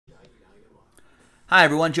Hi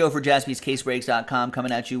everyone, Joe for JaspysCaseBreaks.com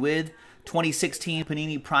coming at you with 2016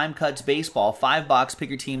 Panini Prime Cuts Baseball 5-box pick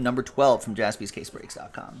your team number 12 from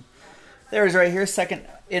JaspysCaseBreaks.com. There is right here, second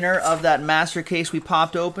inner of that master case we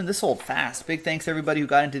popped open. This sold fast. Big thanks to everybody who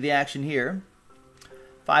got into the action here.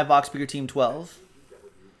 5-box pick your team 12.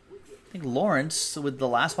 I think Lawrence with the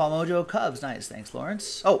last ball mojo Cubs. Nice, thanks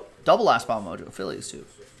Lawrence. Oh, double last ball mojo Phillies too.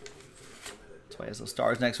 That's why he has those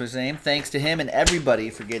stars next to his name. Thanks to him and everybody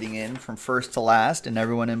for getting in from first to last and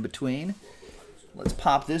everyone in between. Let's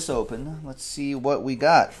pop this open. Let's see what we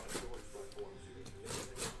got. I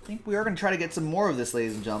think we are going to try to get some more of this,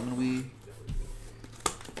 ladies and gentlemen.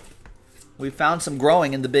 We found some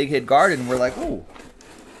growing in the Big Hit Garden. We're like, ooh,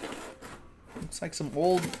 looks like some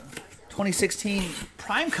old 2016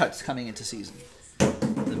 Prime Cuts coming into season.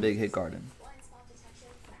 The Big Hit Garden.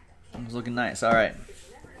 It's looking nice. All right.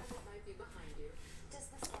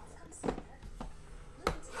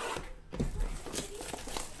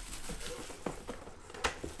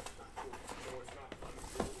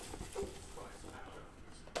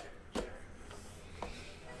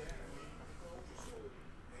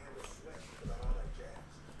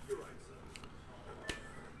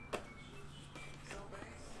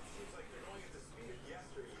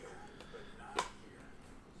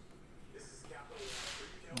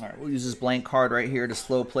 All right, we'll use this blank card right here to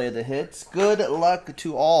slow play the hits. Good luck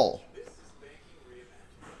to all.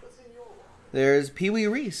 There's Pee Wee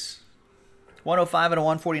Reese. 105 out of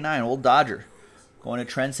 149, old Dodger. Going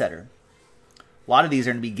to Trendsetter. A lot of these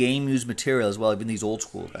are going to be game-used material as well, even these old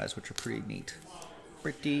school guys, which are pretty neat.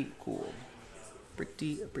 Pretty cool.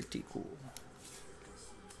 Pretty cool.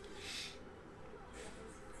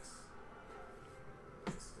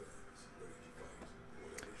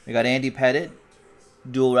 We got Andy Pettit.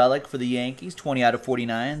 Dual relic for the Yankees, 20 out of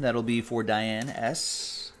 49. That'll be for Diane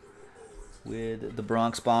S. with the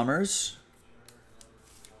Bronx Bombers.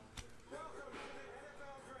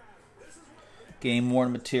 Game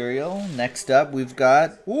worn material. Next up, we've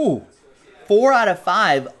got 4 out of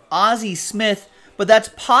 5. Ozzie Smith, but that's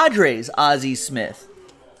Padres Ozzie Smith.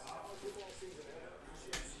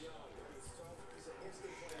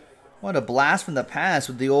 What a blast from the past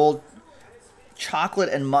with the old chocolate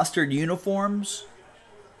and mustard uniforms.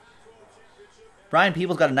 Brian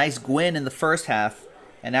Peoples got a nice Gwyn in the first half,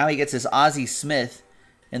 and now he gets his Ozzie Smith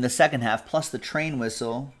in the second half, plus the train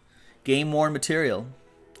whistle. Game-worn material.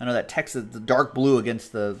 I know that text, the dark blue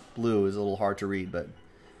against the blue is a little hard to read, but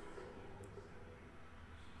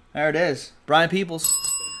there it is. Brian Peoples.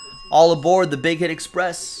 All aboard the Big Hit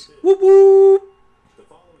Express. Whoop, whoop.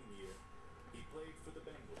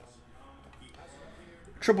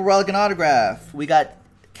 Triple relic and autograph. We got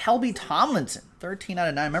Kelby Tomlinson. 13 out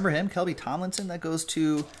of 9. Remember him? Kelby Tomlinson. That goes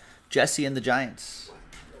to Jesse and the Giants.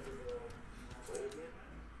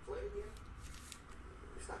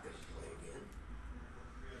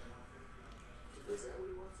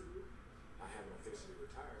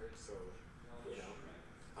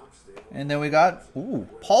 And then we got,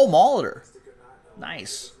 Paul Molitor.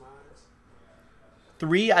 Nice.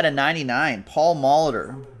 3 out of 99. Paul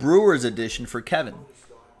Molitor. Brewers edition for Kevin.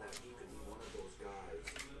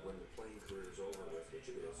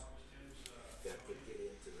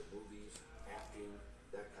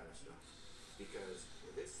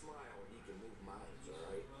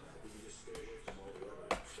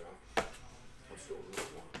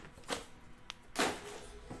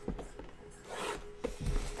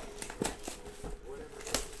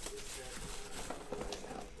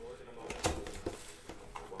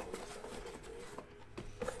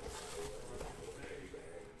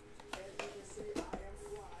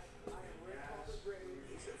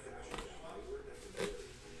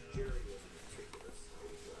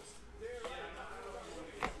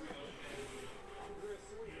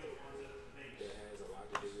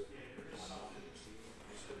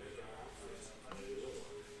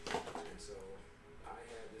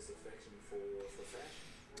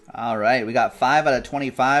 All right, we got 5 out of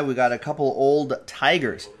 25. We got a couple old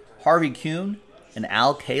Tigers. Harvey Kuhn and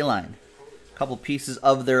Al Kaline. A couple pieces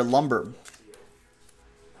of their lumber.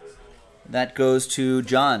 That goes to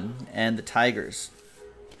John and the Tigers.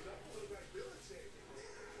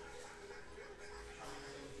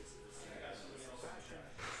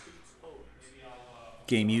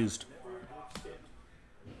 Game used.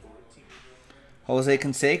 Jose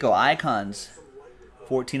Canseco, Icons.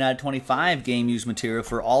 14 out of 25 game used material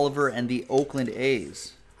for Oliver and the Oakland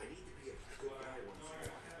A's.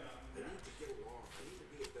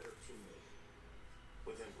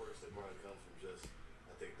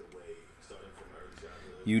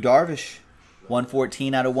 Yu Darvish,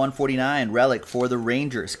 114 out of 149. Relic for the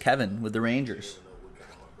Rangers. Kevin with the Rangers.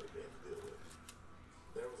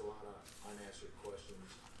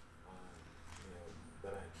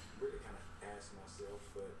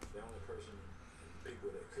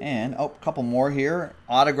 And, oh, a couple more here.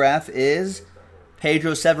 Autograph is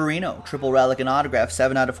Pedro Severino. Triple relic and autograph.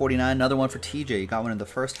 7 out of 49. Another one for TJ. You got one in the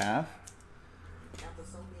first half.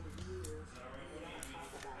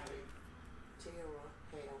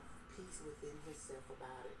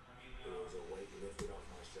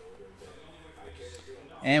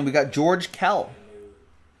 And we got George Kell.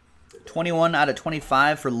 21 out of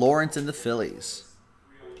 25 for Lawrence and the Phillies.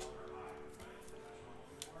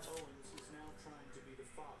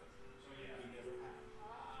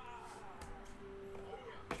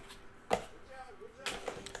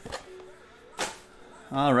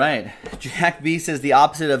 All right. Jack B says the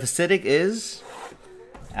opposite of acidic is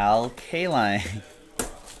alkaline.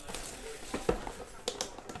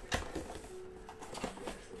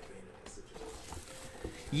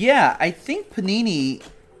 Yeah, I think Panini,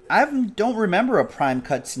 I don't remember a prime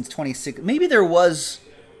cut since 2016. Maybe there was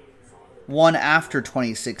one after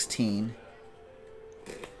 2016.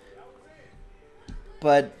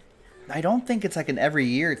 But I don't think it's like an every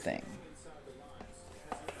year thing.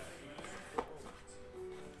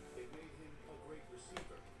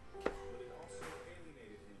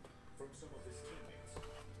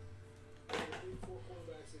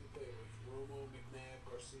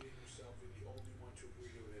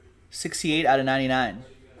 $68 out of 99.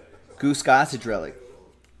 Goose Gossage relic.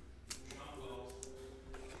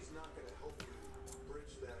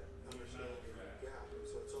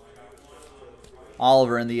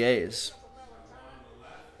 Oliver and the A's.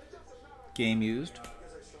 Game used.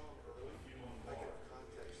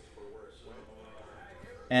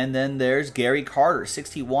 And then there's Gary Carter,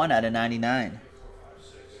 61 out of 99.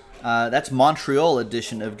 That's Montreal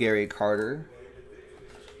edition of Gary Carter.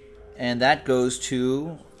 And that goes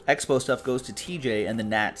to... Expo stuff goes to TJ and the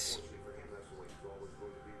Nats.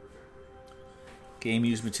 Game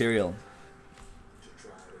used material.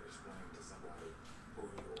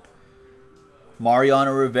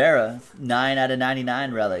 Mariano Rivera, 9 out of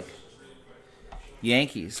 99 relic.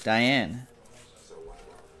 Yankees, Diane.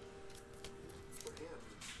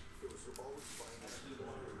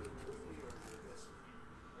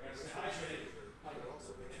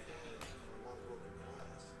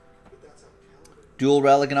 Dual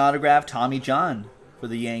relic and autograph, Tommy John for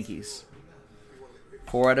the Yankees.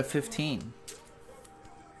 4 out of 15.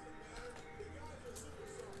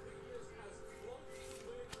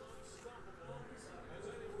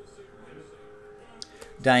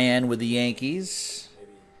 Diane with the Yankees.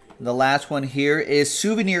 The last one here is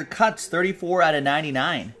Souvenir Cuts, 34 out of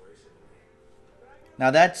 99.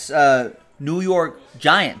 Now that's New York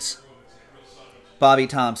Giants, Bobby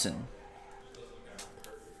Thompson.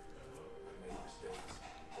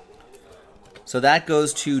 So that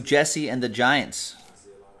goes to Jesse and the Giants.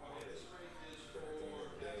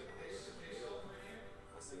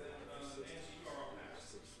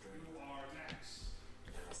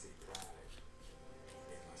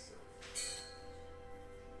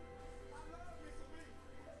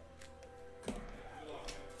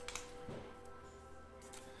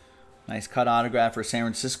 Nice cut autograph for San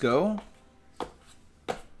Francisco.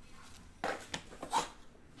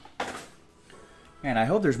 Man, I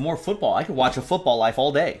hope there's more football. I could watch a Football Life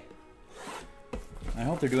all day. I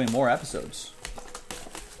hope they're doing more episodes.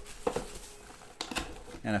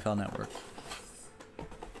 NFL Network.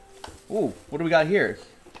 Ooh, what do we got here?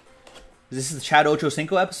 Is this the Chad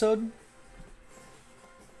Ochocinco episode?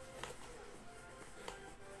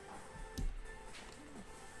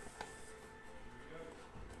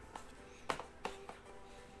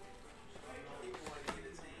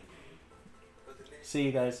 See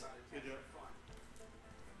you guys.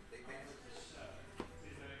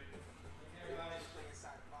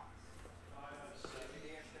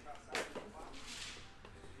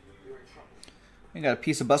 We got a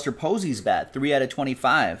piece of Buster Posey's bat, 3 out of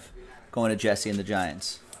 25, going to Jesse and the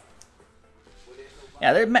Giants.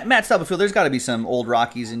 Yeah, Matt Stubblefield, there's got to be some old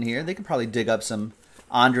Rockies in here. They could probably dig up some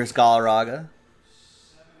Andres Galarraga.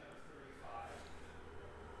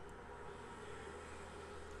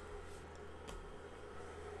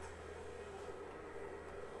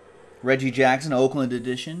 Reggie Jackson, Oakland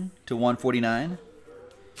edition to 149.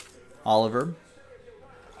 Oliver.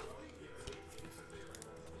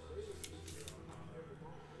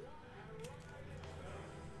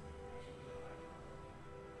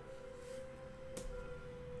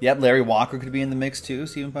 Yep, Larry Walker could be in the mix too.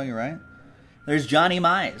 Stephen Pung, you're right. There's Johnny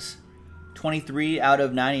Mize, 23 out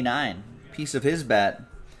of 99. Piece of his bat.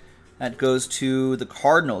 That goes to the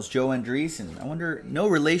Cardinals, Joe Andreessen. I wonder, no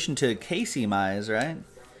relation to Casey Mize, right?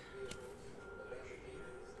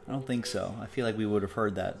 I don't think so. I feel like we would have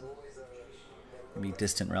heard that. Maybe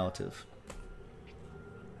distant relative.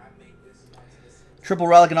 Triple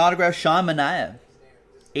relic and autograph, Sean Manaea.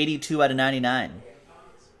 82 out of 99.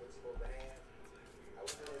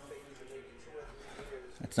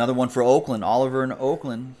 That's another one for Oakland. Oliver in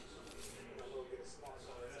Oakland.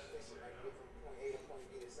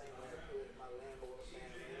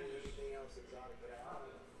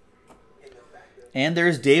 And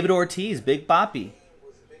there's David Ortiz, Big Papi.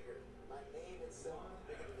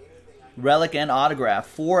 Relic and autograph,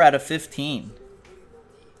 4 out of 15.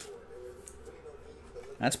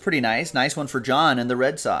 That's pretty nice. Nice one for John and the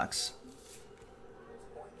Red Sox.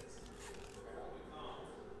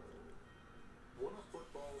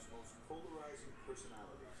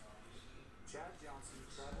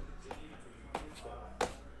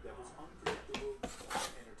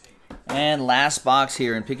 And last box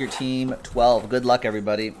here in Pick Your Team 12. Good luck,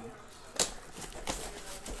 everybody.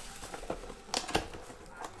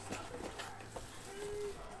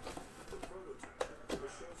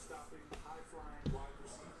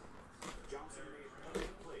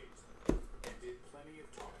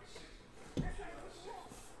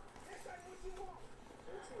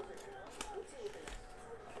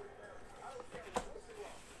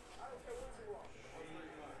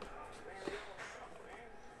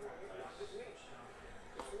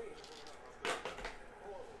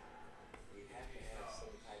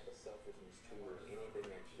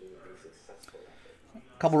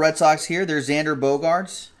 Couple Red Sox here. There's Xander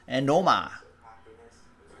Bogaerts and Noma.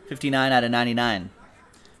 59 out of 99.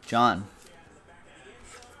 John.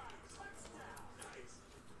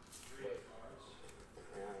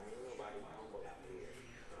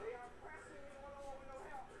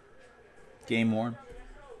 Game worn.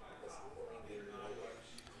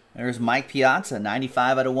 There's Mike Piazza,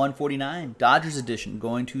 95 out of 149. Dodgers edition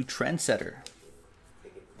going to Trendsetter.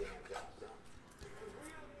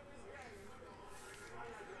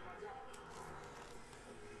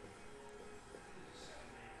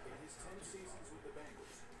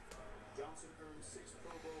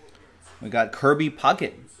 We got Kirby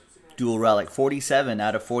Puckett, dual relic, 47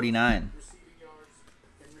 out of 49.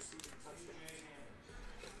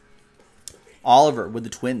 Oliver with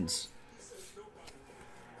the Twins.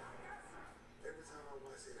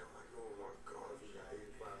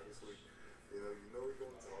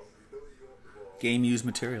 Game used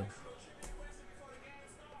material.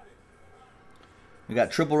 We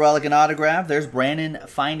got triple relic and autograph. There's Brandon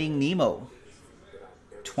Finding Nemo.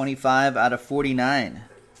 25 out of 49.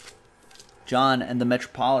 John and the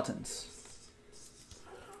Metropolitans.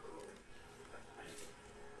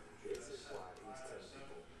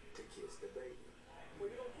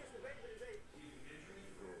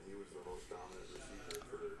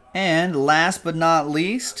 And last but not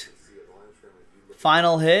least,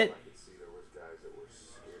 final hit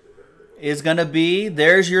is going to be,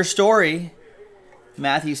 there's your story,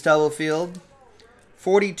 Matthew Stubblefield.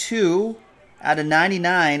 42 out of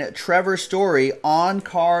 99, Trevor Story,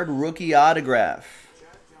 on-card rookie autograph.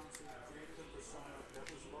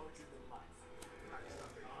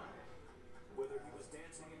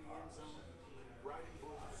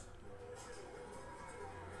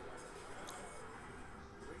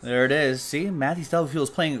 There it is. See, Matthew Stubblefield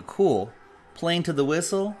is playing it cool. Playing to the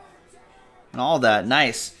whistle and all that.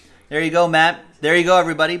 Nice. There you go, Matt. There you go,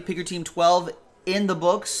 everybody. Pick Your Team 12 in the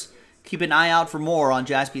books. Keep an eye out for more on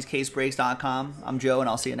jaspyscasebreaks.com. I'm Joe, and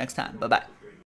I'll see you next time. Bye-bye.